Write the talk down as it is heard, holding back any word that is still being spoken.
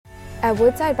At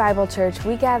Woodside Bible Church,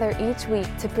 we gather each week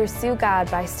to pursue God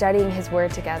by studying His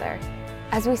Word together.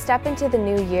 As we step into the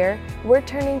new year, we're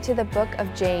turning to the book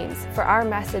of James for our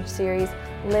message series,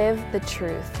 Live the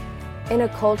Truth. In a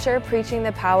culture preaching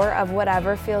the power of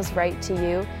whatever feels right to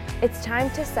you, it's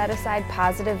time to set aside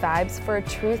positive vibes for a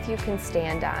truth you can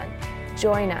stand on.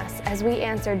 Join us as we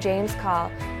answer James'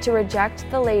 call to reject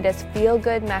the latest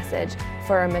feel-good message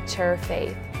for a mature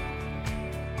faith.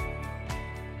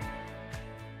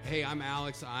 Hey, I'm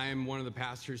Alex. I'm one of the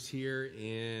pastors here,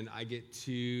 and I get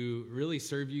to really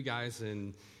serve you guys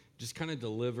and just kind of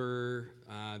deliver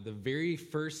the very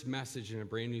first message in a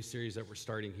brand new series that we're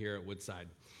starting here at Woodside.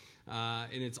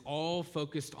 And it's all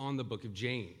focused on the book of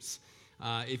James.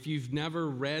 If you've never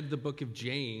read the book of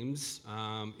James,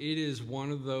 it is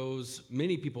one of those,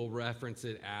 many people reference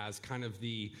it as kind of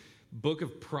the book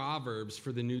of Proverbs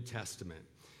for the New Testament.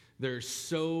 There's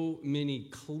so many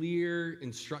clear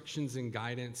instructions and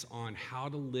guidance on how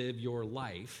to live your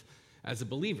life as a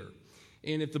believer.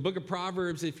 And if the book of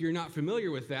Proverbs, if you're not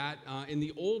familiar with that, in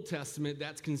the Old Testament,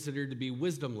 that's considered to be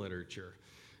wisdom literature,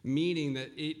 meaning that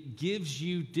it gives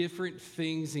you different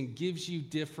things and gives you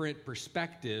different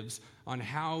perspectives on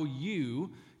how you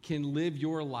can live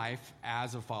your life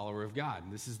as a follower of God.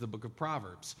 And this is the book of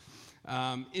Proverbs.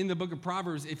 In the book of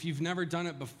Proverbs, if you've never done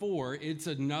it before, it's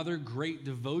another great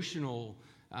devotional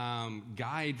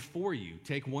guide for you.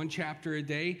 Take one chapter a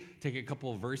day, take a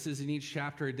couple of verses in each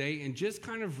chapter a day, and just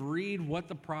kind of read what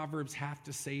the Proverbs have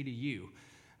to say to you.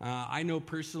 I know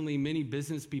personally many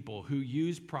business people who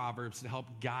use Proverbs to help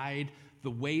guide the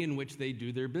way in which they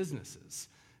do their businesses,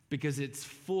 because it's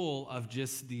full of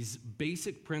just these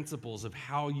basic principles of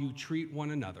how you treat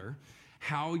one another,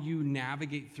 how you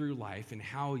navigate through life, and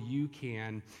how you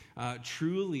can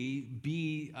truly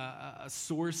be a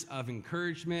source of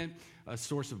encouragement, a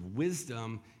source of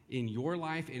wisdom in your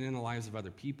life and in the lives of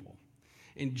other people.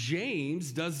 And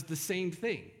James does the same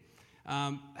thing.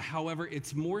 However,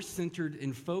 it's more centered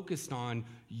and focused on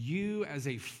you as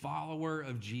a follower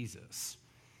of Jesus.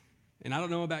 And I don't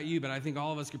know about you, but I think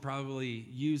all of us could probably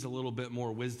use a little bit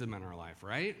more wisdom in our life,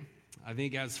 right? I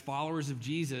think as followers of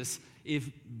Jesus,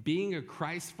 if being a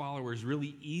Christ follower is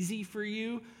really easy for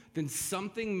you, then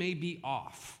something may be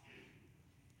off.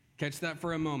 Catch that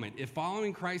for a moment. If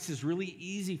following Christ is really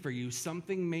easy for you,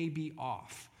 something may be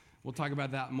off. We'll talk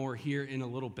about that more here in a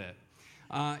little bit.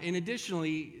 And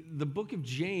additionally, the book of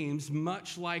James,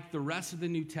 much like the rest of the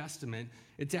New Testament,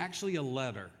 it's actually a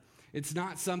letter. It's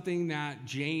not something that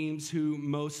James, who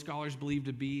most scholars believe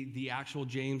to be the actual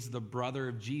James, the brother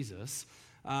of Jesus,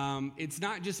 it's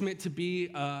not just meant to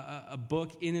be a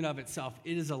book in and of itself.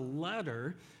 It is a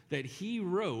letter that he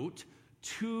wrote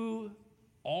to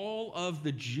all of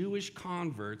the Jewish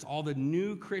converts, all the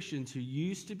new Christians who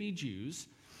used to be Jews.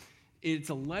 It's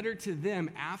a letter to them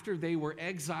after they were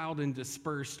exiled and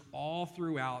dispersed all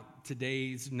throughout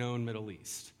today's known Middle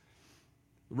East.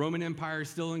 The Roman Empire is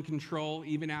still in control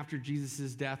even after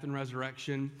Jesus' death and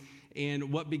resurrection.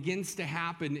 And what begins to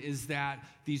happen is that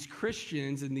these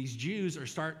Christians and these Jews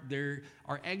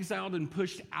are exiled and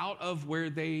pushed out of where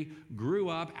they grew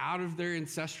up, out of their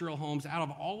ancestral homes, out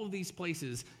of all of these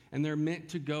places, and they're meant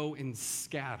to go and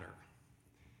scatter.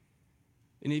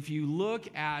 And if you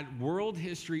look at world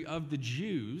history of the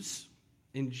Jews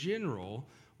in general,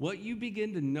 what you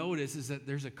begin to notice is that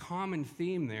there's a common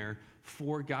theme there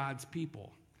for God's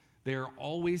people. They are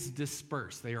always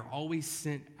dispersed. They are always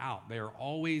sent out. They are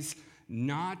always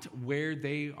not where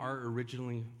they are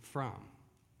originally from.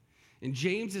 And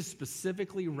James is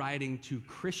specifically writing to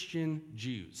Christian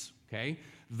Jews, okay?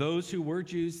 Those who were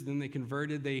Jews, then they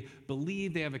converted. They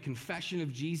believe, they have a confession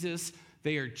of Jesus.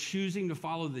 They are choosing to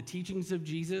follow the teachings of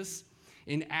Jesus.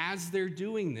 And as they're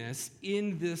doing this,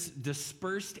 in this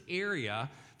dispersed area,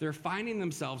 they're finding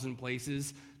themselves in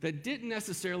places that didn't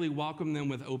necessarily welcome them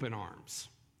with open arms.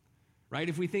 Right?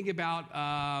 If we think about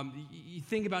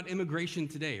immigration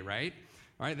today, right?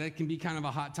 All right, that can be kind of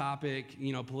a hot topic,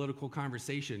 political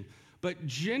conversation. But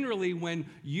generally, when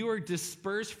you are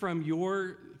dispersed from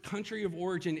your country of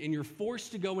origin and you're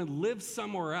forced to go and live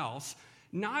somewhere else,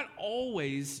 not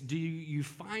always do you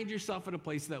find yourself at a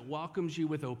place that welcomes you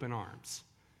with open arms.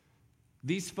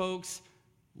 These folks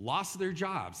lost their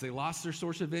jobs. They lost their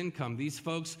source of income. These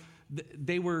folks,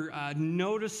 they were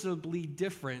noticeably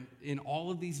different in all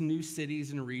of these new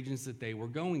cities and regions that they were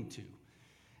going to.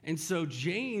 And so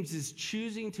James is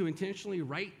choosing to intentionally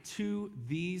write to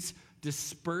these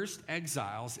dispersed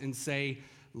exiles and say,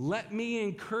 let me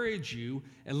encourage you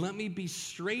and let me be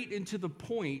straight and to the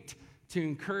point to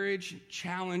encourage,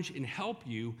 challenge, and help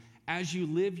you as you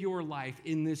live your life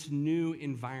in this new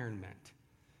environment.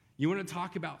 You want to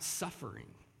talk about suffering.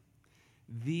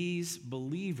 these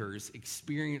believers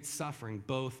experienced suffering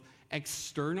both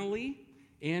externally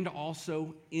and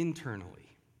also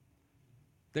internally.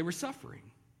 They were suffering.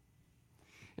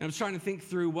 And I was trying to think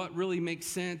through what really makes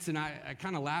sense, and I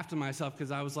kind of laughed at myself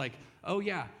because I was like, oh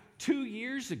yeah, 2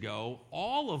 years ago,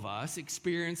 all of us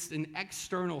experienced an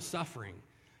external suffering.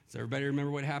 Does everybody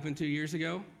remember what happened 2 years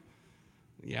ago?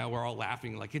 Yeah, we're all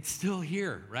laughing like it's still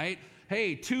here, right?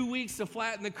 Hey, 2 weeks to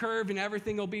flatten the curve and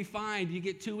everything will be fine. You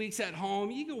get 2 weeks at home.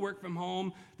 You can work from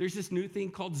home. There's this new thing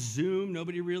called Zoom.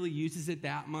 Nobody really uses it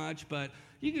that much, but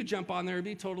you could jump on there. It'll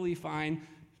be totally fine.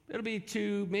 It'll be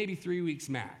 2, maybe 3 weeks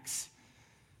max.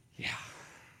 Yeah,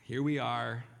 here we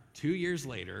are 2 years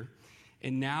later.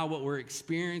 And now what we're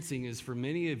experiencing is, for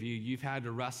many of you, you've had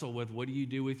to wrestle with, what do you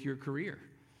do with your career?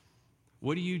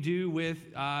 What do you do with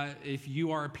if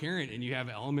you are a parent and you have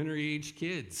elementary-age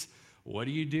kids? What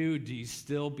do you do? Do you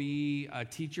still be a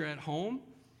teacher at home?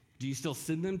 Do you still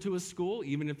send them to a school,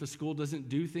 even if the school doesn't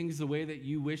do things the way that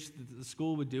you wish that the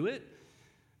school would do it?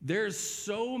 There's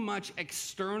so much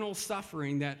external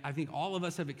suffering that I think all of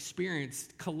us have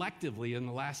experienced collectively in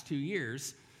the last 2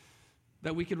 years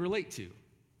that we could relate to.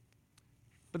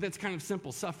 But that's kind of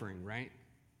simple suffering, right?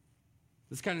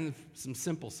 That's kind of some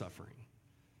simple suffering.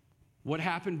 What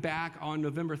happened back on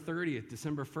November 30th,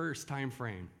 December 1st time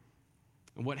frame?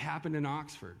 And what happened in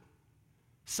Oxford?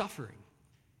 Suffering.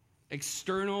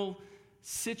 External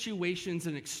situations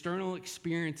and external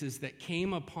experiences that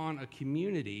came upon a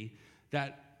community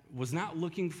that was not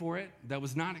looking for it, that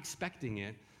was not expecting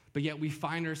it, but yet we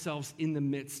find ourselves in the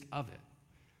midst of it.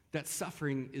 That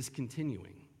suffering is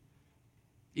continuing.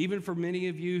 Even for many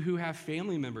of you who have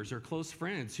family members or close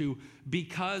friends who,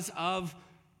 because of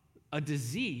a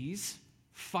disease,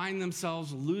 find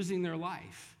themselves losing their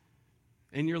life.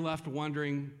 And you're left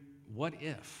wondering, what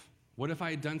if? What if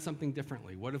I had done something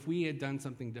differently? What if we had done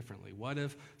something differently? What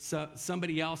if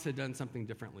somebody else had done something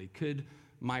differently? Could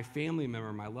my family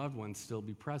member, my loved one, still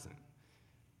be present?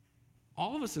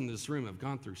 All of us in this room have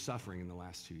gone through suffering in the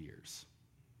last 2 years.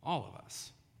 All of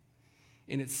us.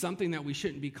 And it's something that we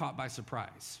shouldn't be caught by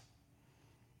surprise.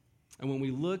 And when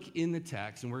we look in the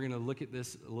text, and we're going to look at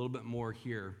this a little bit more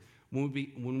here,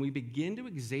 when we begin to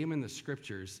examine the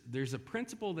scriptures, there's a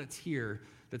principle that's here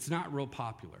that's not real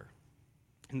popular.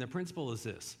 And the principle is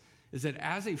this, is that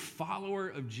as a follower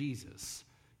of Jesus,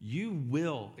 you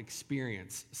will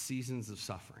experience seasons of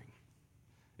suffering.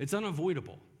 It's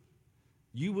unavoidable.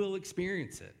 You will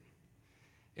experience it.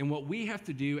 And what we have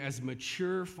to do as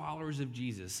mature followers of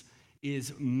Jesus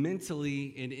is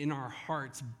mentally and in our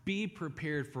hearts be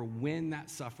prepared for when that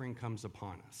suffering comes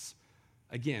upon us.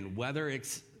 Again, whether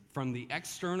it's from the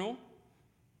external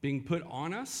being put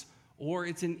on us or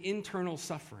it's an internal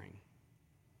suffering.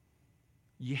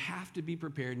 You have to be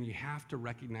prepared and you have to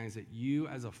recognize that you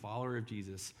as a follower of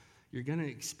Jesus, you're going to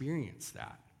experience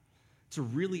that. It's a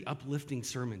really uplifting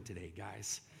sermon today,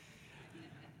 guys.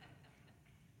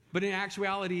 But in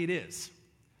actuality, it is.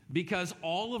 Because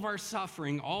all of our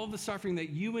suffering, all of the suffering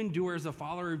that you endure as a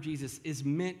follower of Jesus is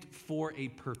meant for a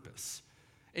purpose.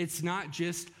 It's not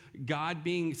just God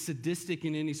being sadistic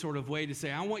in any sort of way to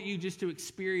say, I want you just to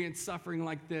experience suffering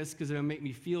like this because it'll make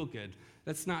me feel good.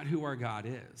 That's not who our God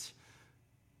is.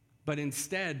 But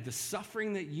instead, the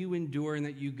suffering that you endure and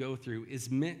that you go through is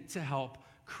meant to help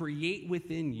create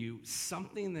within you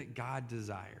something that God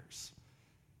desires.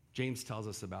 James tells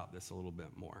us about this a little bit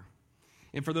more.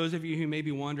 And for those of you who may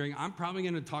be wondering, I'm probably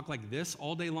going to talk like this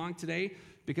all day long today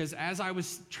because as I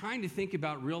was trying to think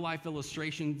about real-life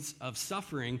illustrations of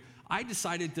suffering, I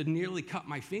decided to nearly cut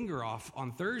my finger off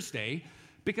on Thursday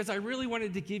because I really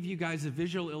wanted to give you guys a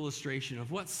visual illustration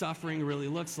of what suffering really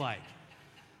looks like.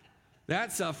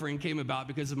 That suffering came about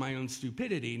because of my own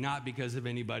stupidity, not because of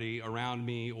anybody around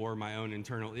me or my own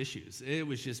internal issues. It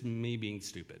was just me being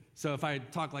stupid. So if I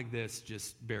talk like this,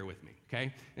 just bear with me,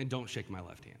 okay? And don't shake my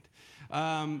left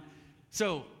hand.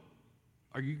 So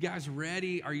are you guys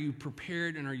ready? Are you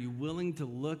prepared? And are you willing to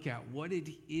look at what it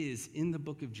is in the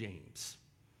book of James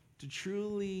to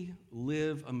truly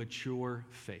live a mature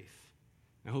faith?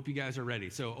 I hope you guys are ready.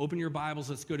 So open your Bibles.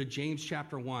 Let's go to James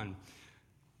chapter 1.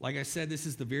 Like I said, this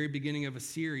is the very beginning of a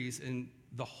series, and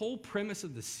the whole premise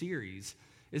of the series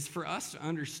is for us to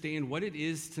understand what it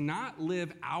is to not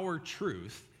live our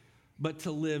truth, but to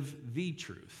live the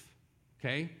truth,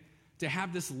 okay? To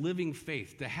have this living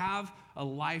faith, to have a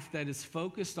life that is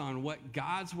focused on what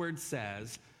God's word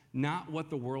says, not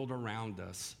what the world around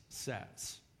us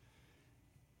says.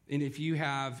 And if you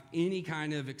have any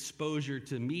kind of exposure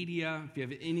to media, if you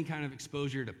have any kind of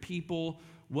exposure to people,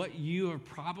 what you are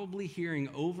probably hearing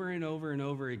over and over and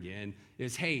over again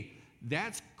is, hey,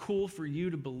 that's cool for you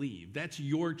to believe. That's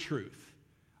your truth.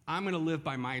 I'm going to live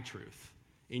by my truth.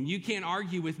 And you can't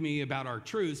argue with me about our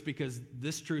truths because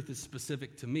this truth is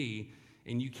specific to me,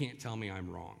 and you can't tell me I'm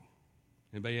wrong.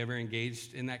 Anybody ever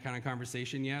engaged in that kind of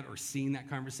conversation yet or seen that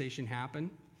conversation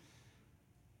happen?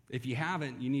 If you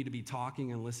haven't, you need to be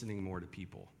talking and listening more to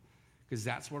people, because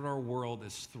that's what our world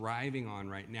is thriving on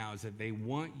right now, is that they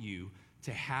want you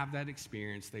to have that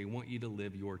experience. They want you to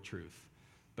live your truth.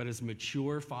 But as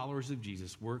mature followers of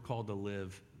Jesus, we're called to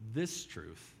live this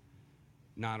truth,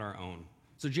 not our own.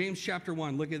 So James chapter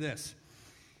 1, look at this.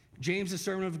 James, a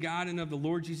servant of God and of the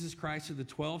Lord Jesus Christ, of the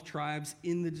 12 tribes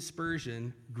in the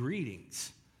dispersion,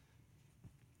 greetings.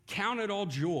 Count it all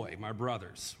joy, my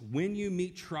brothers, when you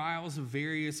meet trials of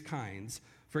various kinds,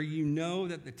 for you know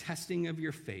that the testing of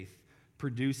your faith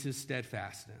produces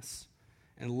steadfastness.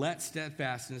 And let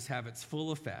steadfastness have its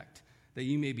full effect, that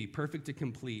you may be perfect and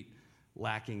complete,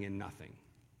 lacking in nothing.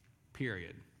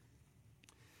 Period.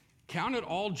 Count it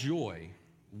all joy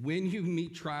when you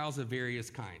meet trials of various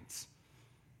kinds.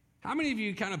 How many of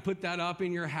you kind of put that up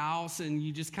in your house and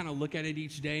you just kind of look at it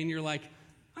each day and you're like,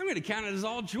 I'm going to count it as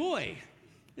all joy.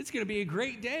 It's going to be a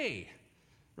great day,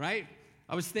 right?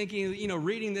 I was thinking,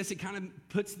 reading this, it kind of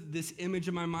puts this image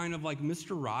in my mind of like Mr.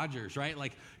 Rogers, right?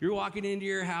 Like you're walking into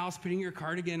your house, putting your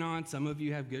cardigan on. Some of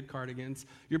you have good cardigans.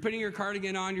 You're putting your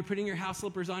cardigan on, you're putting your house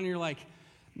slippers on, and you're like,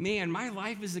 man, my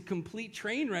life is a complete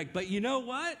train wreck. But you know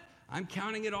what? I'm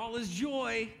counting it all as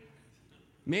joy.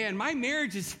 Man, my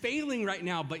marriage is failing right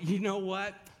now, but you know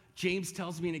what? James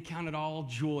tells me to count it all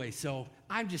joy. So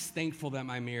I'm just thankful that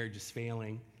my marriage is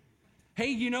failing. Hey,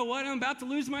 you know what? I'm about to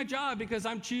lose my job because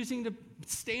I'm choosing to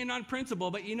stand on principle.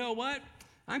 But you know what?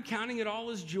 I'm counting it all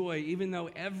as joy, even though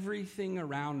everything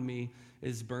around me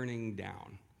is burning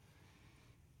down.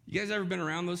 You guys ever been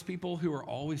around those people who are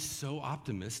always so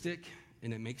optimistic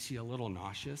and it makes you a little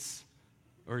nauseous?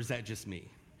 Or is that just me?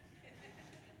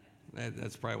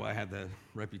 That's probably why I have the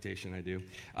reputation I do.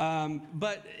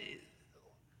 But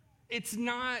it's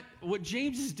not, what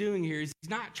James is doing here is he's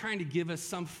not trying to give us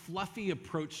some fluffy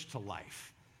approach to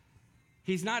life.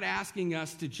 He's not asking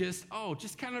us to just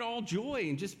count it all joy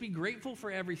and just be grateful for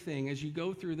everything as you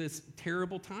go through this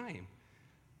terrible time.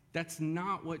 That's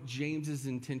not what James's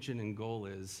intention and goal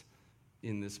is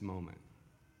in this moment.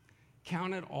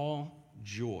 Count it all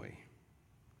joy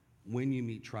when you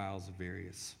meet trials of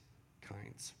various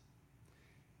kinds.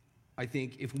 I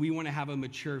think if we want to have a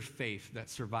mature faith that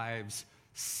survives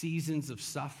seasons of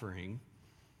suffering,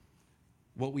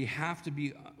 what we have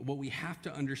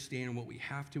to understand and what we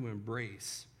have to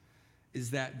embrace is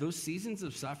that those seasons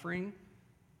of suffering,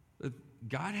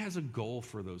 God has a goal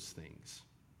for those things.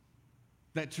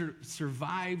 That to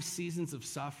survive seasons of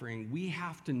suffering, we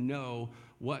have to know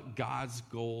what God's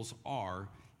goals are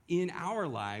in our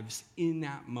lives in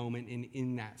that moment and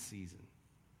in that season.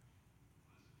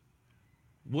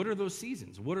 What are those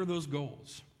seasons? What are those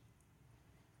goals?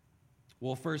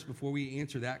 Well, first, before we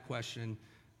answer that question,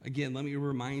 again, let me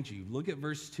remind you, look at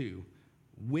verse 2.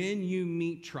 When you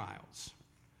meet trials,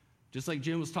 just like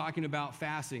Jim was talking about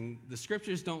fasting, the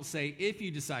scriptures don't say if you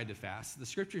decide to fast. The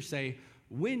scriptures say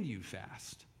when you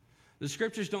fast. The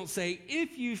scriptures don't say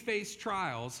if you face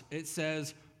trials. It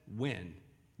says when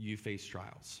you face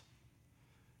trials.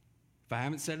 If I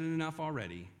haven't said it enough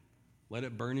already, let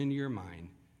it burn into your mind.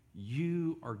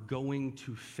 You are going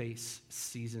to face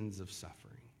seasons of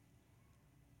suffering.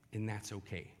 And that's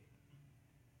okay.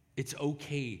 It's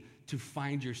okay to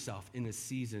find yourself in a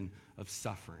season of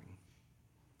suffering.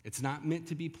 It's not meant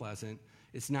to be pleasant.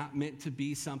 It's not meant to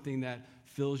be something that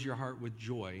fills your heart with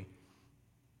joy.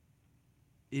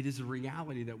 It is a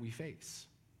reality that we face.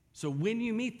 So when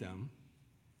you meet them,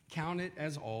 count it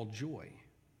as all joy.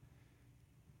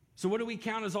 So what do we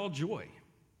count as all joy?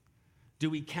 Do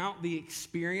we count the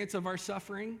experience of our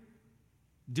suffering?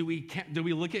 Do we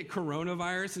look at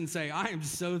coronavirus and say, I am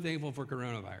so thankful for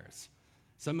coronavirus?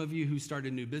 Some of you who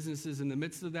started new businesses in the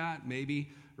midst of that,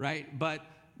 maybe, right? But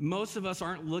most of us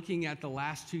aren't looking at the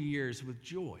last 2 years with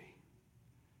joy.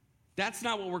 That's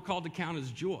not what we're called to count as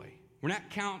joy. We're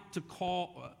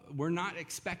not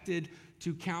expected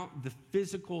to count the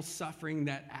physical suffering,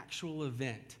 that actual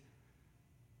event.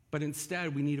 But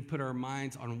instead, we need to put our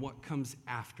minds on what comes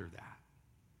after that.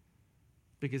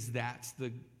 Because that's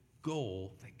the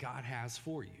goal that God has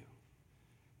for you.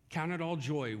 Count it all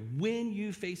joy when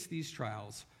you face these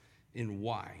trials. And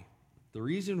why? The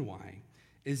reason why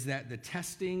is that the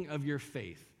testing of your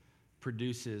faith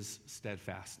produces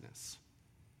steadfastness.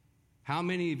 How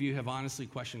many of you have honestly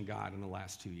questioned God in the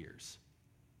last 2 years?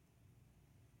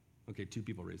 Okay, 2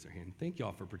 people raised their hand. Thank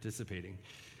y'all for participating.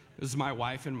 This is my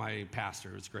wife and my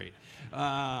pastor. It's great.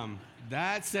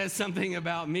 That says something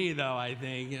about me, though, I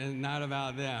think, and not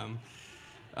about them.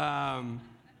 Right?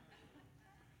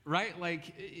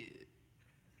 Like,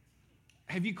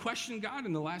 have you questioned God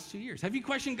in the last 2 years? Have you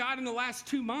questioned God in the last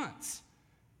 2 months?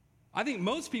 I think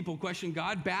most people question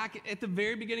God back at the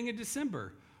very beginning of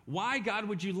December. Why, God,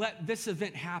 would you let this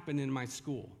event happen in my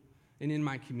school and in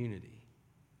my community?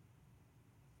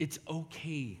 It's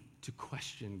okay to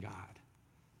question God.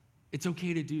 It's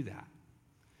okay to do that.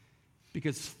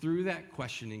 Because through that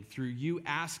questioning, through you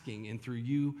asking, and through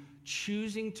you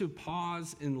choosing to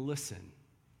pause and listen,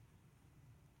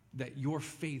 that your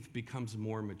faith becomes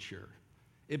more mature.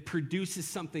 It produces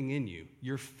something in you.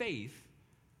 Your faith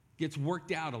gets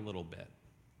worked out a little bit.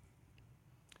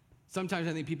 Sometimes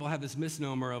I think people have this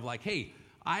misnomer of like, hey,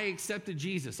 I accepted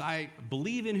Jesus. I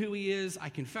believe in who he is. I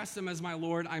confess him as my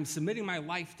Lord. I'm submitting my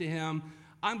life to him.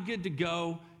 I'm good to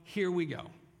go. Here we go.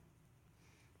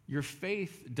 Your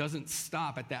faith doesn't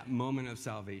stop at that moment of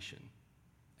salvation.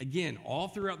 Again, all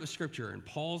throughout the scripture, in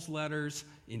Paul's letters,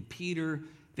 in Peter,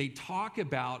 they talk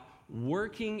about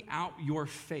working out your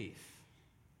faith,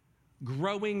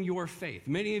 growing your faith.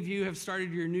 Many of you have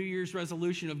started your New Year's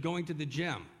resolution of going to the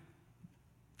gym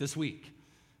this week,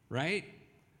 right?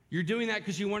 You're doing that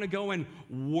because you want to go and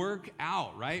work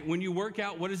out, right? When you work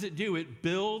out, what does it do? It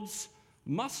builds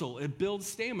muscle, it builds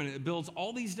stamina, it builds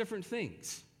all these different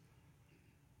things.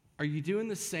 Are you doing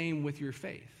the same with your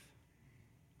faith?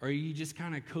 Or are you just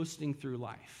kind of coasting through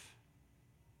life,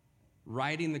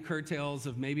 riding the curtails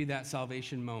of maybe that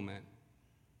salvation moment,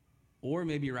 or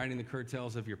maybe riding the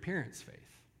curtails of your parents' faith?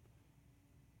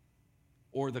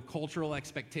 Or the cultural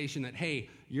expectation that, hey,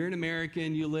 you're an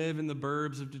American, you live in the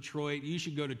burbs of Detroit, you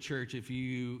should go to church if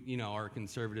you are a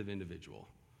conservative individual.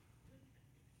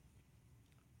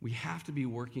 We have to be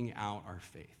working out our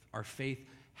faith. Our faith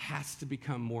has to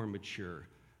become more mature.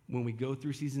 When we go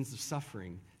through seasons of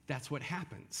suffering, that's what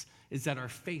happens, is that our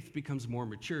faith becomes more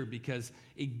mature because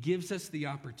it gives us the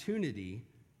opportunity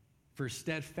for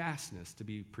steadfastness to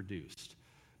be produced.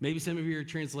 Maybe some of your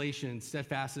translations,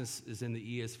 steadfastness is in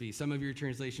the ESV. Some of your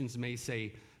translations may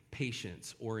say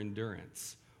patience or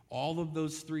endurance. All of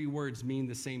those three words mean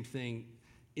the same thing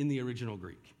in the original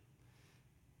Greek.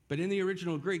 But in the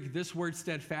original Greek, this word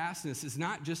steadfastness is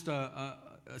not just a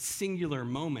singular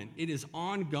moment. It is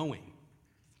ongoing,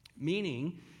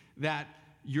 meaning that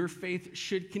your faith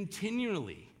should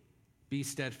continually be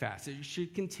steadfast. It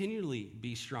should continually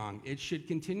be strong. It should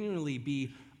continually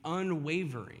be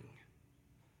unwavering.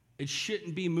 It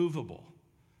shouldn't be movable.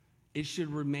 It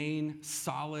should remain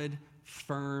solid,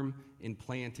 firm, and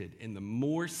planted. And the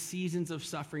more seasons of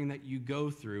suffering that you go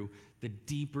through, the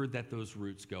deeper that those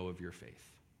roots go of your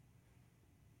faith.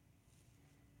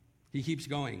 He keeps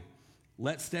going.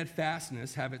 Let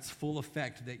steadfastness have its full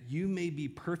effect, that you may be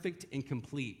perfect and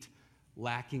complete,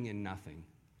 lacking in nothing.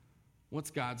 What's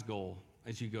God's goal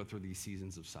as you go through these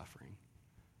seasons of suffering?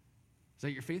 Is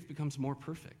that your faith becomes more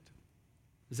perfect.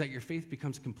 Is that your faith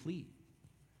becomes complete.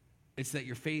 It's that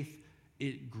your faith,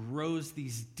 it grows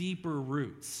these deeper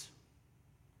roots.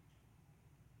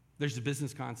 There's a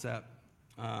business concept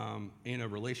and a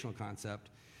relational concept,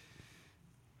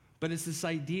 but it's this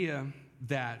idea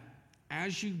that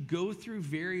as you go through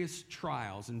various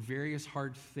trials and various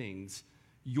hard things,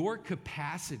 your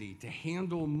capacity to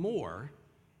handle more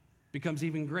becomes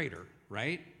even greater,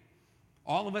 right?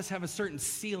 All of us have a certain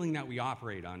ceiling that we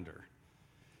operate under.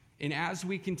 And as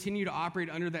we continue to operate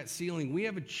under that ceiling, we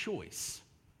have a choice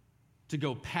to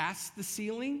go past the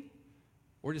ceiling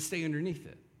or to stay underneath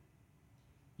it.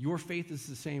 Your faith is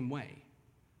the same way.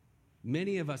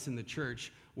 Many of us in the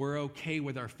church, we're okay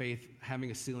with our faith having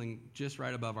a ceiling just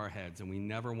right above our heads, and we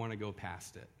never want to go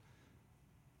past it.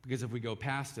 Because if we go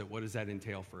past it, what does that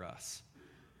entail for us?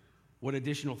 What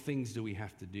additional things do we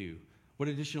have to do? What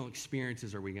additional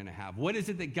experiences are we going to have? What is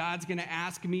it that God's going to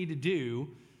ask me to do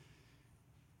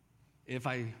if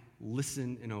I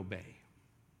listen and obey?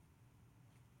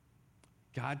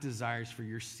 God desires for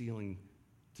your ceiling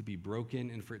to be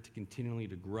broken and for it to continually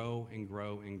to grow and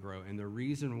grow and grow. And the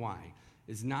reason why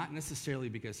is not necessarily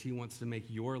because he wants to make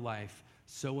your life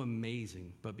so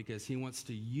amazing, but because he wants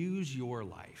to use your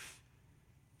life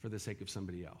for the sake of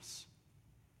somebody else.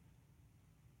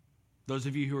 Those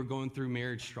of you who are going through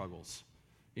marriage struggles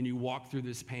and you walk through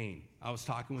this pain. I was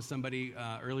talking with somebody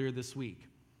earlier this week.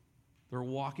 They're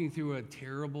walking through a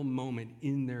terrible moment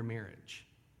in their marriage.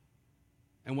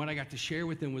 And what I got to share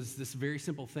with them was this very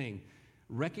simple thing.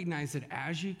 Recognize that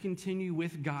as you continue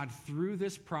with God through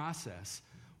this process,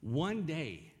 one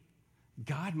day,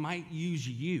 God might use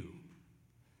you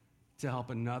to help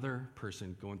another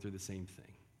person going through the same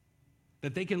thing.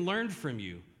 That they can learn from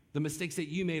you the mistakes that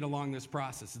you made along this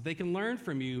process. That they can learn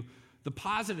from you the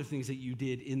positive things that you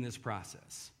did in this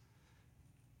process.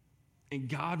 And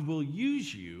God will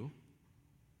use you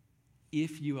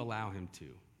if you allow him to.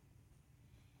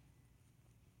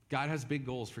 God has big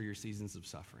goals for your seasons of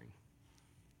suffering.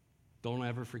 Don't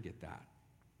ever forget that.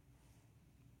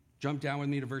 Jump down with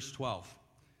me to verse 12.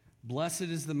 Blessed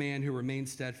is the man who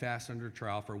remains steadfast under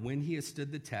trial, for when he has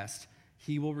stood the test,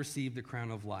 he will receive the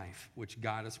crown of life, which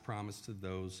God has promised to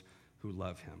those who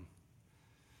love him.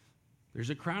 There's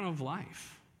a crown of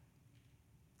life.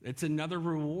 It's another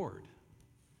reward.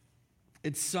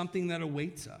 It's something that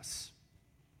awaits us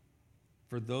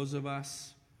for those of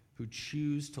us who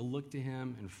choose to look to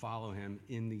him and follow him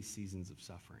in these seasons of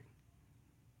suffering.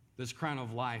 This crown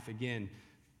of life, again,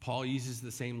 Paul uses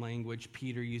the same language,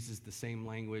 Peter uses the same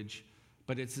language,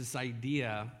 but it's this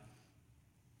idea,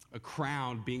 a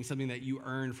crown being something that you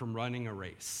earn from running a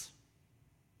race,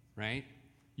 right?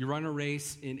 You run a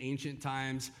race in ancient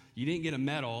times, you didn't get a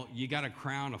medal, you got a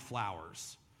crown of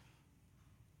flowers.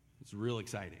 It's real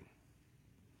exciting.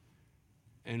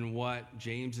 And what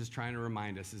James is trying to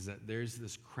remind us is that there's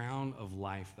this crown of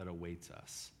life that awaits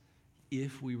us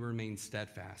if we remain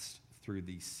steadfast through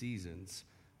these seasons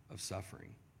of suffering.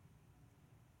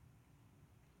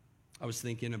 I was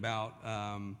thinking about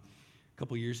a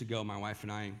couple years ago, my wife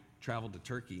and I traveled to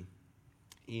Turkey.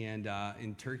 And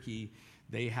in Turkey,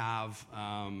 they have,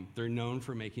 they're known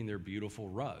for making their beautiful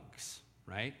rugs,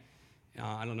 right?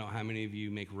 I don't know how many of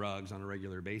you make rugs on a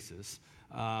regular basis.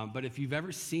 But if you've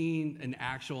ever seen an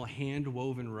actual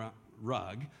hand-woven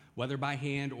rug, whether by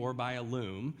hand or by a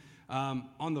loom,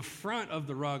 on the front of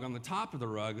the rug, on the top of the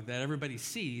rug that everybody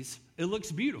sees, it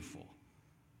looks beautiful.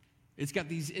 It's got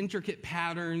these intricate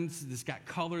patterns. It's got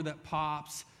color that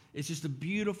pops. It's just a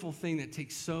beautiful thing that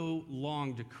takes so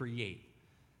long to create.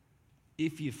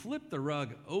 If you flip the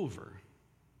rug over,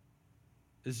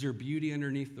 is there beauty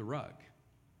underneath the rug?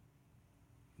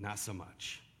 Not so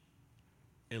much.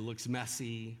 It looks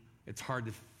messy. It's hard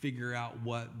to figure out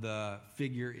what the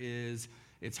figure is.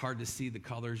 It's hard to see the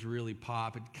colors really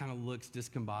pop. It kind of looks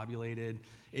discombobulated.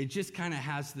 It just kind of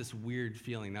has this weird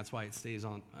feeling. That's why it stays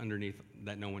on underneath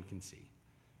that no one can see.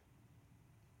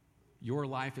 Your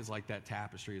life is like that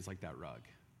tapestry, is like that rug.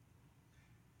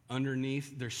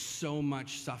 Underneath, there's so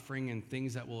much suffering and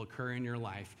things that will occur in your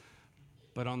life.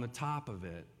 But on the top of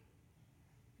it,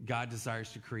 God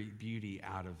desires to create beauty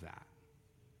out of that.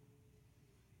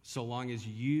 So long as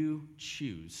you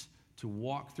choose to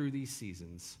walk through these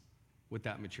seasons with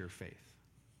that mature faith.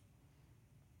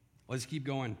 Let's keep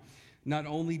going. Not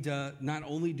only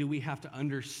do we have to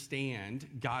understand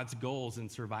God's goals in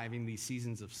surviving these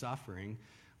seasons of suffering,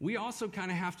 we also kind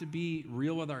of have to be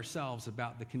real with ourselves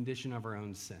about the condition of our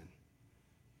own sin.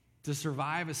 To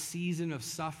survive a season of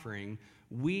suffering,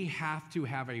 we have to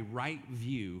have a right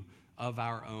view of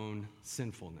our own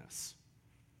sinfulness.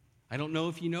 I don't know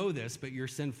if you know this, but you're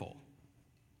sinful.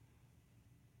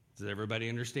 Does everybody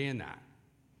understand that?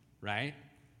 Right?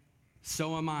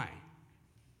 So am I.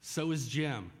 So is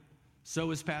Jim.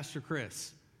 So is Pastor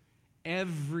Chris.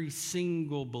 Every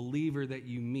single believer that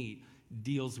you meet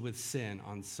deals with sin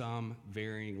on some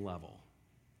varying level.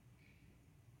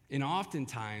 And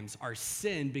oftentimes, our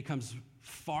sin becomes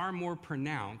far more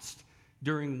pronounced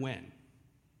during when?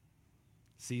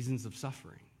 Seasons of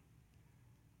suffering.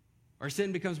 Our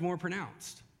sin becomes more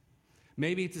pronounced.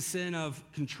 Maybe it's a sin of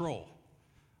control,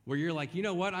 where you're like, you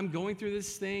know what, I'm going through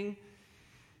this thing.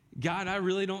 God, I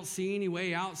really don't see any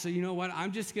way out, so you know what,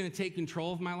 I'm just going to take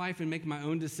control of my life and make my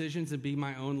own decisions and be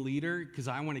my own leader because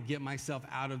I want to get myself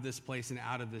out of this place and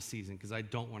out of this season because I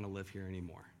don't want to live here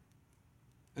anymore.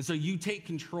 And so you take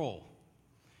control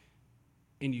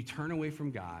and you turn away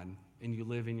from God and you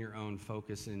live in your own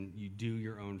focus and you do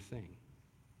your own thing.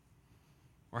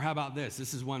 Or how about this?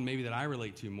 This is one maybe that I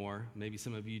relate to more. Maybe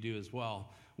some of you do as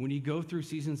well. When you go through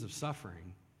seasons of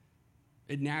suffering,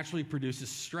 it naturally produces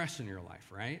stress in your life,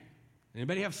 right?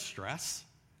 Anybody have stress?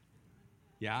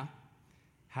 Yeah?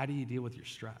 How do you deal with your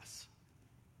stress?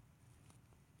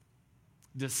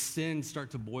 Does sin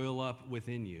start to boil up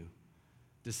within you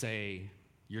to say,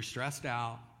 you're stressed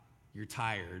out, you're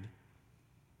tired.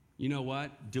 You know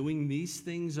what? Doing these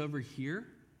things over here,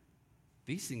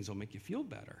 these things will make you feel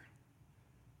better.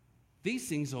 These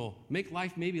things will make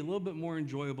life maybe a little bit more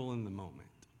enjoyable in the moment.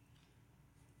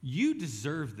 You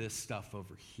deserve this stuff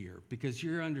over here because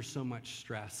you're under so much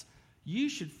stress. You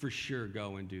should for sure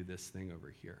go and do this thing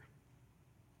over here.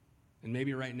 And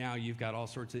maybe right now you've got all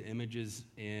sorts of images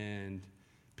and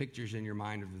pictures in your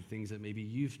mind of the things that maybe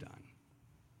you've done.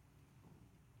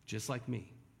 Just like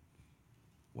me.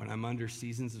 When I'm under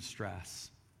seasons of stress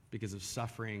because of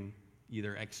suffering,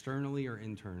 either externally or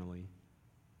internally,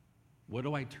 what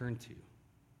do I turn to?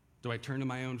 Do I turn to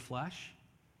my own flesh?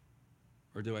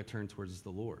 Or do I turn towards the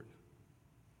Lord?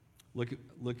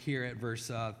 Look here at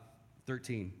verse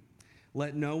 13.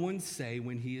 Let no one say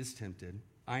when he is tempted,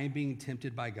 I am being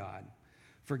tempted by God.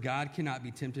 For God cannot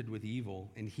be tempted with evil,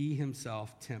 and he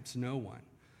himself tempts no one.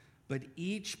 But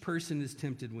each person is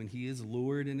tempted when he is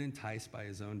lured and enticed by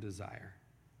his own desire.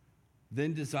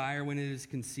 Then desire, when it is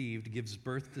conceived, gives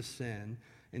birth to sin,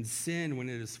 and sin, when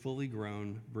it is fully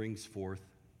grown, brings forth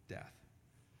death.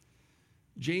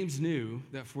 James knew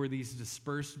that for these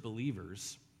dispersed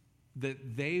believers,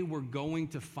 that they were going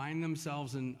to find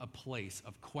themselves in a place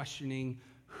of questioning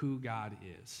who God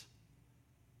is.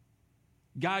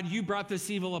 God, you brought this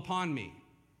evil upon me.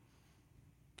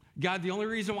 God, the only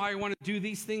reason why I want to do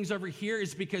these things over here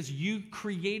is because you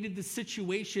created the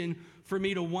situation for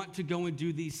me to want to go and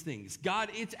do these things. God,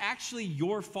 it's actually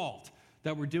your fault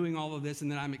that we're doing all of this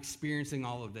and that I'm experiencing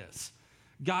all of this.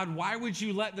 God, why would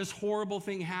you let this horrible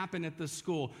thing happen at this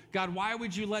school? God, why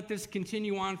would you let this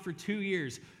continue on for 2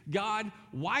 years? God,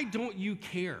 why don't you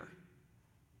care?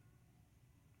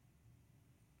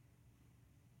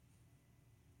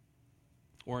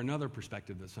 Or another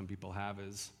perspective that some people have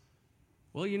is,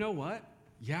 well, you know what?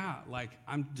 Yeah, like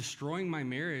I'm destroying my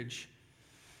marriage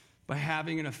by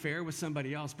having an affair with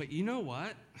somebody else. But you know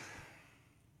what?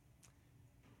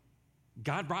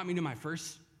 God brought me to my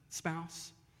first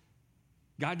spouse.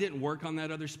 God didn't work on that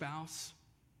other spouse.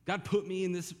 God put me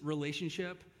in this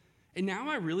relationship. And now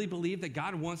I really believe that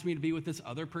God wants me to be with this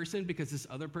other person because this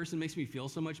other person makes me feel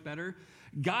so much better.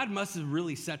 God must have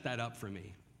really set that up for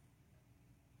me.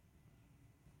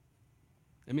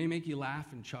 It may make you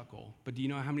laugh and chuckle, but do you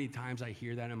know how many times I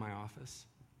hear that in my office?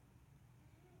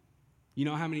 You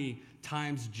know how many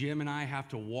times Jim and I have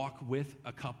to walk with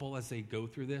a couple as they go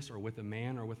through this, or with a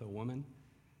man or with a woman?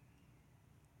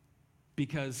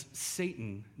 Because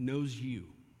Satan knows you,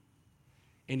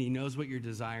 and he knows what your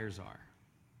desires are.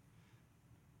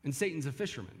 And Satan's a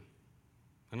fisherman.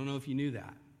 I don't know if you knew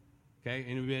that. Okay,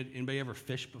 anybody ever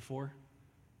fished before?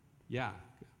 Yeah.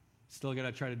 Still got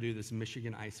to try to do this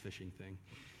Michigan ice fishing thing.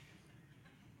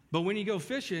 But when you go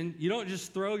fishing, you don't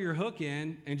just throw your hook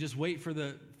in and just wait for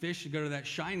the fish to go to that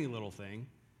shiny little thing,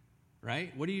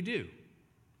 right? What do?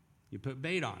 You put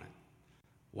bait on it.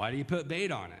 Why do you put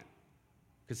bait on it?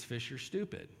 Because fish are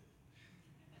stupid.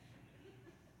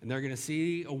 And they're going to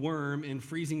see a worm in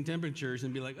freezing temperatures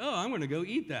and be like, oh, I'm going to go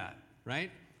eat that, right?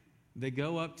 They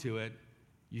go up to it.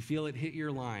 You feel it hit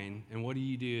your line. And what do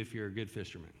you do if you're a good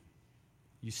fisherman?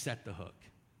 You set the hook.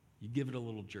 You give it a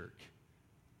little jerk.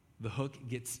 The hook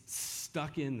gets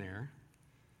stuck in there.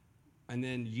 And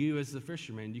then you, as the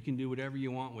fisherman, you can do whatever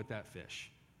you want with that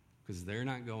fish because they're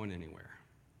not going anywhere.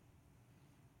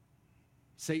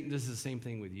 Satan does the same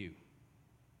thing with you.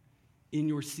 In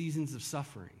your seasons of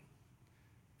suffering,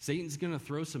 Satan's going to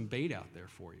throw some bait out there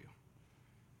for you.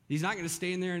 He's not going to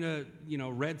stay in there in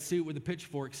a red suit with a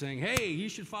pitchfork saying, hey, you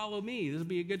should follow me. This will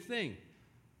be a good thing.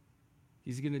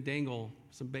 He's going to dangle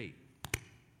some bait.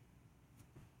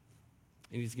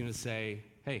 And he's going to say,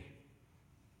 hey,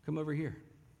 come over here.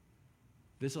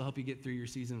 This will help you get through your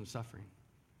season of suffering.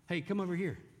 Hey, come over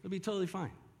here. It'll be totally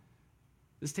fine.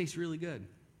 This tastes really good.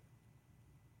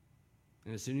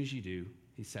 And as soon as you do,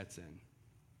 he sets in.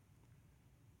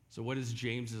 So what is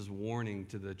James's warning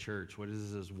to the church? What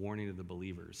is his warning to the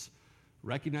believers?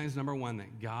 Recognize, number one,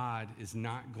 that God is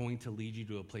not going to lead you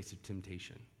to a place of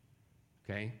temptation.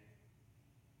 Okay?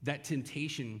 That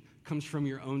temptation comes from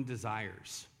your own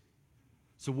desires.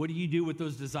 So what do you do with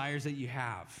those desires that you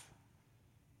have?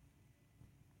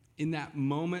 In that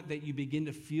moment that you begin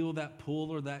to feel that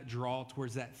pull or that draw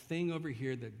towards that thing over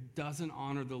here that doesn't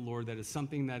honor the Lord, that is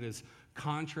something that is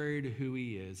contrary to who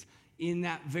he is, in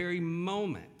that very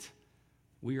moment,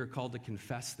 we are called to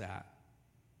confess that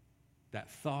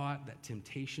thought, that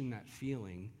temptation, that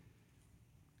feeling,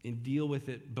 and deal with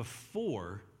it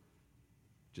before,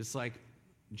 just like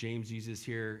James uses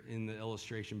here in the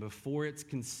illustration, before it's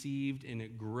conceived and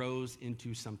it grows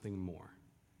into something more.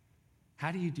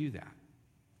 How do you do that?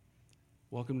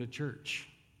 Welcome to church.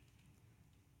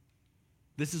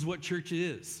 This is what church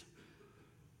is.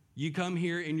 You come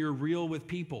here and you're real with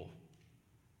people.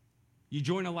 You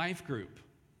join a life group.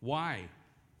 Why?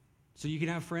 So you can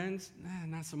have friends? Nah,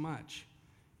 not so much.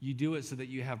 You do it so that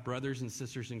you have brothers and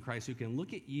sisters in Christ who can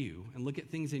look at you and look at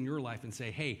things in your life and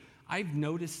say, hey, I've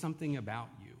noticed something about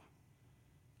you.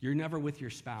 You're never with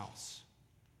your spouse,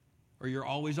 or you're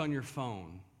always on your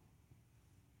phone,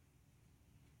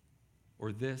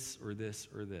 or this, or this,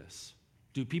 or this.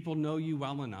 Do people know you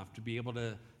well enough to be able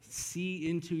to see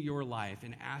into your life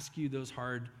and ask you those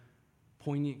hard,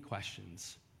 poignant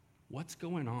questions? What's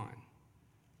going on?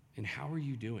 And how are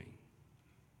you doing?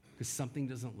 Because something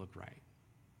doesn't look right.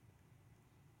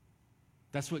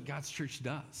 That's what God's church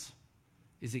does.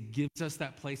 is it gives us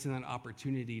that place and that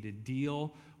opportunity to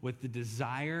deal with the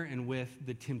desire and with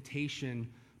the temptation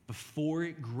before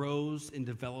it grows and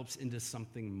develops into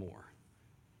something more.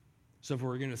 So if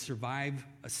we're going to survive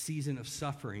a season of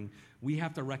suffering, we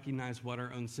have to recognize what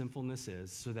our own sinfulness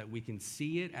is so that we can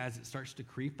see it as it starts to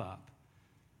creep up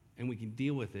and we can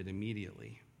deal with it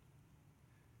immediately.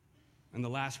 And the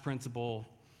last principle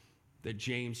that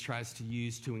James tries to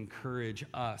use to encourage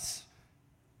us,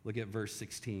 look at verse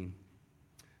 16.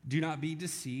 Do not be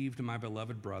deceived, my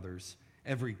beloved brothers.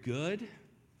 Every good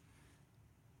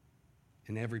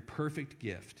and every perfect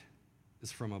gift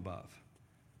is from above,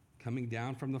 coming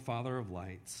down from the Father of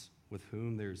lights, with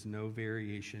whom there is no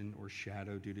variation or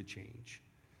shadow due to change.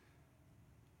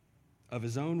 Of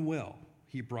his own will,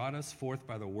 he brought us forth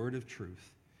by the word of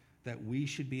truth, that we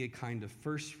should be a kind of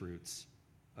first fruits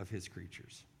of his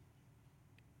creatures.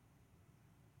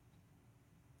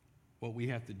 What we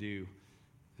have to do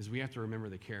is we have to remember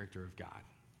the character of God.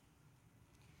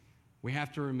 We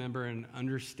have to remember and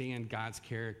understand God's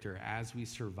character as we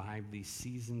survive these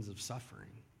seasons of suffering.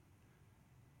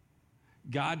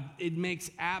 God, it makes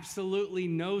absolutely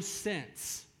no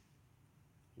sense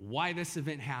why this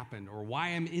event happened or why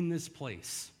I'm in this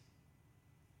place.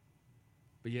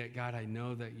 But yet, God, I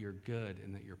know that you're good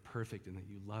and that you're perfect and that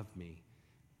you love me.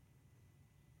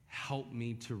 Help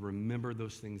me to remember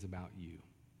those things about you.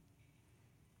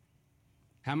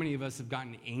 How many of us have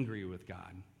gotten angry with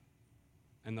God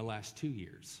in the last 2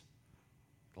 years,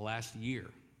 the last year,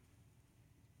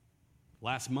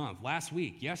 last month, last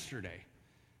week, yesterday?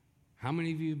 How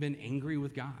many of you have been angry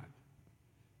with God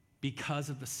because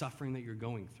of the suffering that you're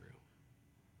going through?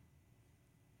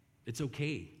 It's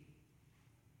okay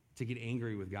to get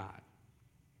angry with God.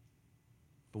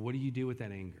 But what do you do with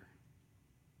that anger?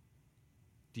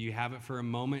 Do you have it for a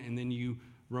moment and then you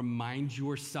remind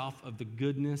yourself of the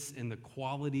goodness and the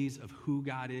qualities of who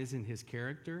God is and his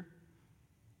character?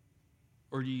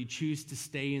 Or do you choose to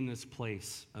stay in this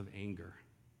place of anger?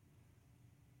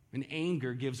 And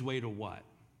anger gives way to what?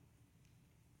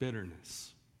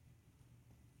 Bitterness.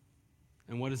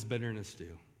 And what does bitterness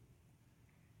do?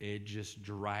 It just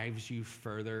drives you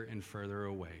further and further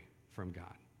away from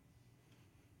God.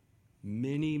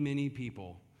 Many, many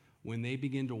people, when they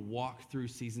begin to walk through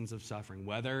seasons of suffering,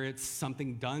 whether it's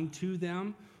something done to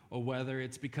them or whether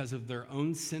it's because of their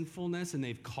own sinfulness and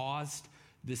they've caused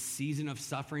this season of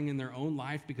suffering in their own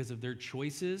life because of their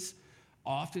choices,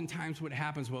 oftentimes what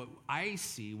happens, what I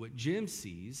see, what Jim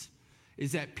sees,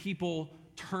 is that people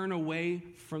turn away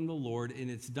from the Lord,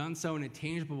 and it's done so in a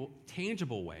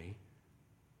tangible way.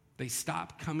 They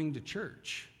stop coming to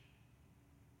church.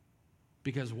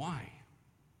 Because why?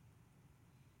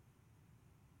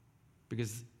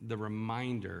 Because the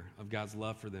reminder of God's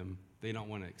love for them, they don't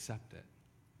want to accept it.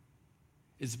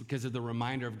 It's because of the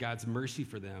reminder of God's mercy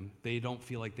for them, they don't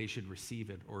feel like they should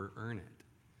receive it or earn it.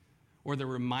 Or the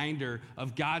reminder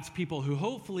of God's people who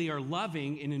hopefully are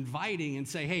loving and inviting and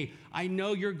say, hey, I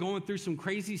know you're going through some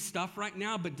crazy stuff right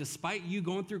now, but despite you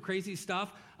going through crazy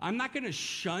stuff, I'm not going to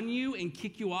shun you and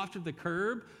kick you off to the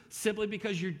curb simply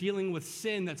because you're dealing with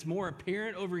sin that's more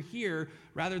apparent over here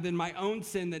rather than my own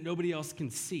sin that nobody else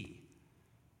can see.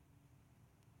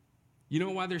 You know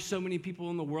why there's so many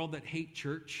people in the world that hate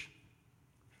church?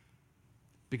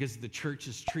 Because the church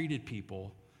has treated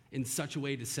people in such a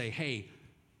way to say, hey,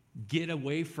 get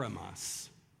away from us.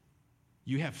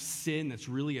 You have sin that's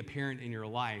really apparent in your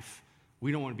life.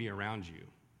 We don't want to be around you.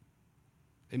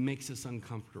 It makes us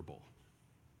uncomfortable.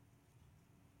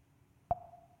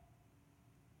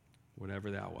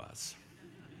 Whatever that was.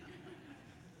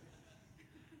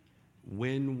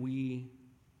 When we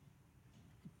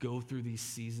go through these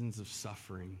seasons of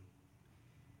suffering,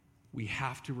 we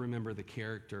have to remember the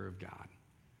character of God.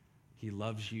 He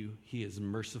loves you. He is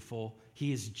merciful.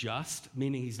 He is just,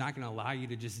 meaning he's not going to allow you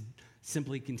to just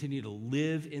simply continue to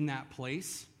live in that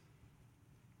place.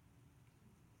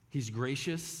 He's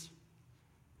gracious.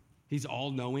 He's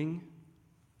all-knowing.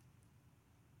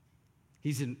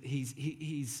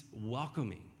 He's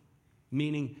welcoming,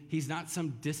 meaning he's not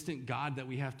some distant God that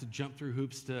we have to jump through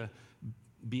hoops to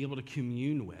be able to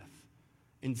commune with.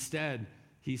 Instead,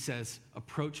 he says,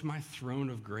 approach my throne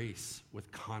of grace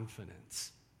with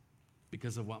confidence,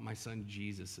 because of what my son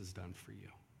Jesus has done for you.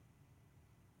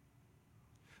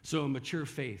 So a mature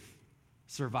faith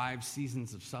survives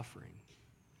seasons of suffering.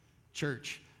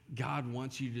 Church, God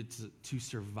wants you to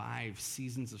survive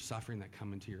seasons of suffering that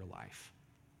come into your life.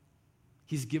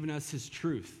 He's given us his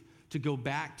truth to go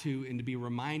back to and to be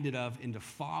reminded of and to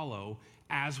follow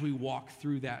as we walk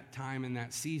through that time and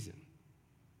that season.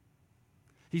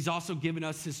 He's also given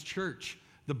us his church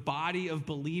the body of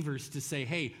believers to say,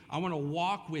 hey, I want to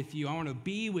walk with you. I want to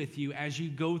be with you as you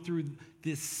go through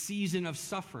this season of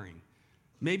suffering.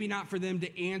 Maybe not for them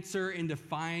to answer and to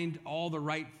find all the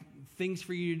right things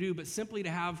for you to do, but simply to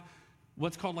have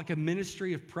what's called like a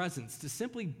ministry of presence, to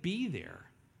simply be there,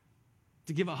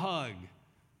 to give a hug,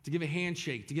 to give a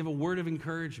handshake, to give a word of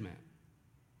encouragement.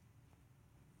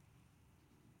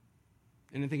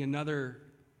 And I think another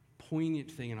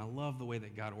poignant thing, and I love the way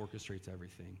that God orchestrates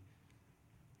everything.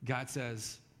 God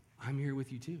says, I'm here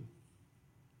with you too.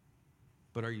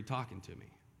 But are you talking to me?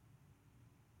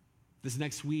 This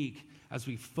next week, as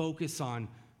we focus on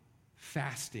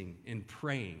fasting and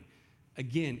praying,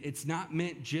 again, it's not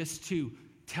meant just to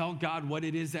tell God what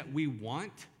it is that we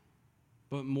want,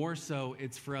 but more so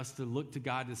it's for us to look to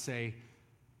God to say,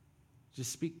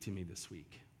 just speak to me this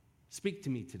week. Speak to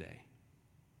me today.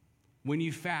 When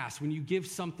you fast, when you give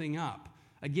something up,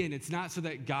 again, it's not so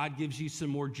that God gives you some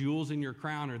more jewels in your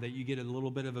crown or that you get a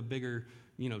little bit of a bigger,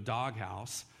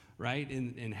 doghouse, right,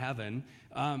 in heaven.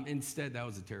 Instead, that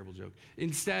was a terrible joke.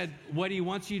 Instead, what he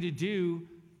wants you to do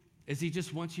is he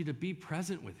just wants you to be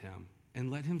present with him and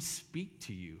let him speak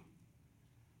to you.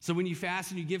 So when you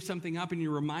fast and you give something up and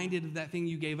you're reminded of that thing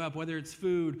you gave up, whether it's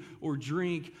food or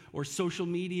drink or social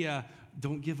media,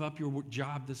 don't give up your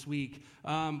job this week.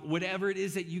 Whatever it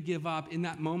is that you give up, in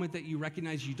that moment that you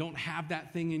recognize you don't have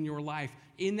that thing in your life,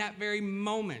 in that very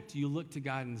moment, you look to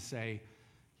God and say,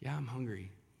 yeah, I'm hungry.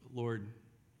 Lord,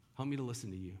 help me to listen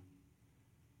to you.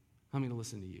 Help me to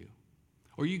listen to you.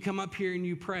 Or you come up here and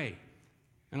you pray.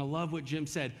 And I love what Jim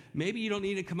said. Maybe you don't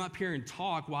need to come up here and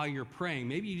talk while you're praying.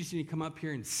 Maybe you just need to come up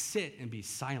here and sit and be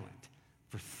silent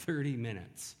for 30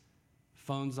 minutes.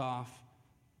 Phones off,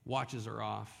 watches are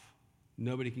off,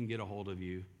 nobody can get a hold of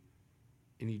you,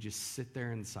 and you just sit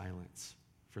there in silence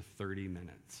for 30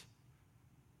 minutes.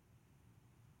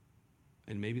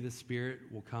 And maybe the Spirit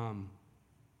will come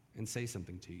and say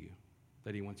something to you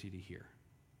that he wants you to hear.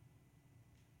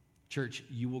 Church,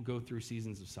 you will go through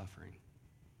seasons of suffering.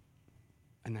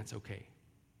 And that's okay.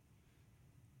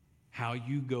 How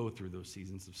you go through those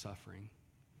seasons of suffering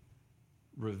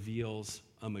reveals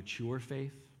a mature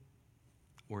faith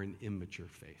or an immature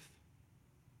faith.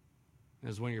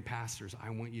 As one of your pastors, I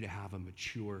want you to have a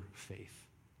mature faith.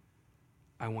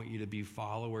 I want you to be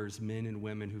followers, men and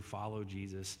women who follow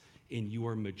Jesus, and you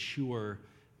are mature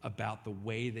about the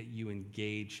way that you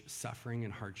engage suffering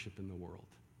and hardship in the world.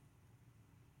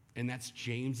 And that's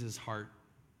James's heart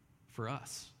for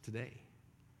us today.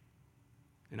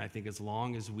 And I think as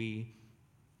long as we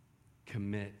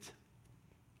commit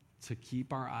to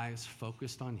keep our eyes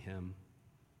focused on him,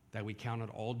 that we count it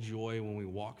all joy when we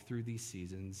walk through these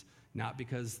seasons, not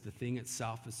because the thing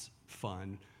itself is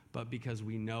fun, but because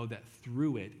we know that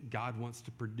through it, God wants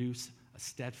to produce a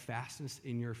steadfastness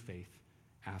in your faith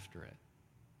after it.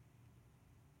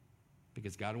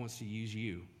 Because God wants to use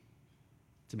you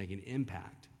to make an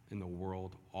impact in the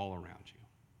world all around you.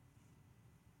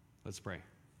 Let's pray.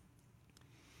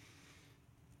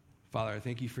 Father, I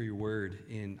thank you for your word,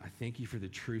 and I thank you for the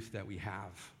truth that we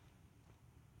have.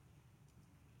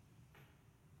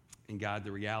 And God,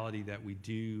 the reality that we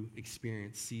do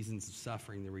experience seasons of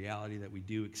suffering, the reality that we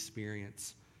do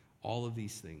experience all of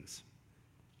these things.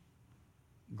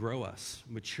 Grow us,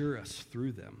 mature us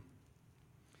through them,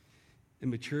 and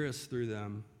mature us through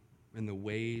them in the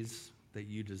ways that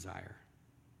you desire.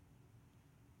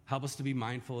 Help us to be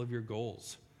mindful of your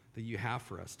goals that you have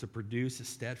for us, to produce a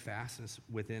steadfastness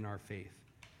within our faith.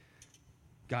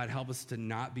 God, help us to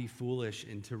not be foolish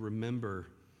and to remember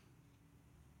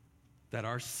that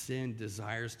our sin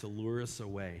desires to lure us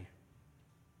away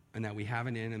and that we have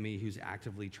an enemy who's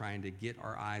actively trying to get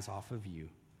our eyes off of you.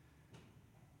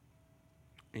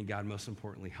 And God, most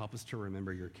importantly, help us to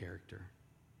remember your character.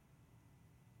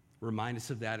 Remind us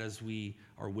of that as we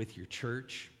are with your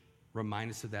church. Remind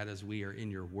us of that as we are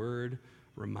in your word.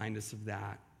 Remind us of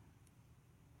that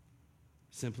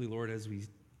simply, Lord, as we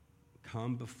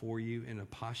come before you in a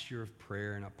posture of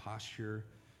prayer and a posture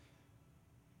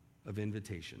of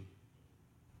invitation.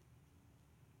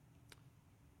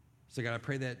 So God, I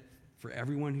pray that for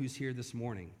everyone who's here this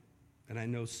morning, and I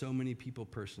know so many people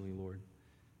personally, Lord,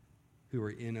 who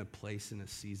are in a place in a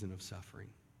season of suffering.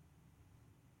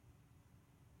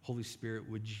 Holy Spirit,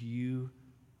 would you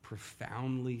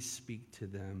profoundly speak to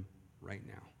them right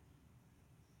now?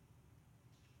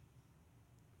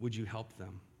 Would you help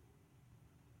them?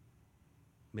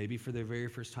 Maybe for the very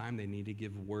first time, they need to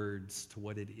give words to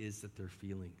what it is that they're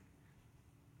feeling.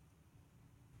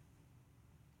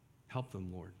 Help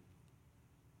them, Lord.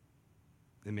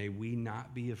 And may we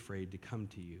not be afraid to come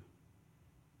to you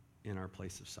in our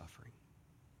place of suffering.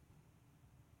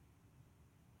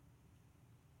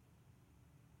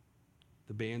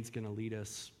 The band's going to lead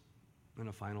us in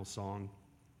a final song.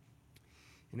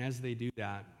 And as they do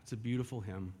that, it's a beautiful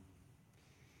hymn.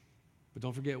 But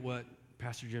don't forget what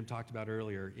Pastor Jim talked about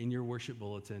earlier. In your worship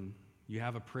bulletin, you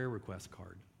have a prayer request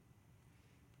card.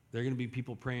 There are going to be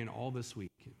people praying all this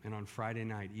week, and on Friday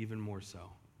night, even more so.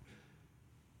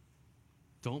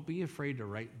 Don't be afraid to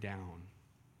write down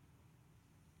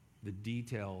the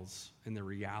details and the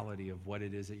reality of what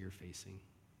it is that you're facing.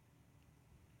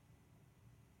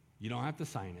 You don't have to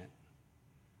sign it,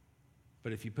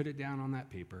 but if you put it down on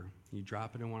that paper, you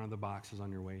drop it in one of the boxes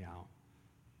on your way out,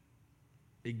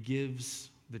 it gives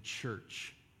the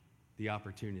church the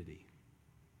opportunity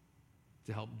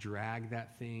to help drag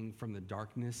that thing from the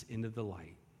darkness into the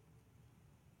light,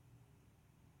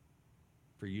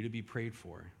 for you to be prayed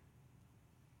for,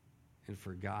 and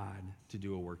for God to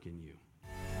do a work in you.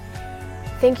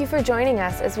 Thank you for joining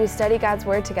us as we study God's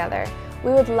Word together.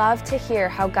 We would love to hear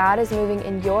how God is moving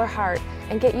in your heart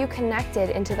and get you connected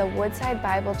into the Woodside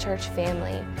Bible Church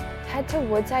family. Head to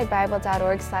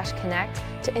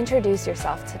woodsidebible.org/connect to introduce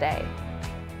yourself today.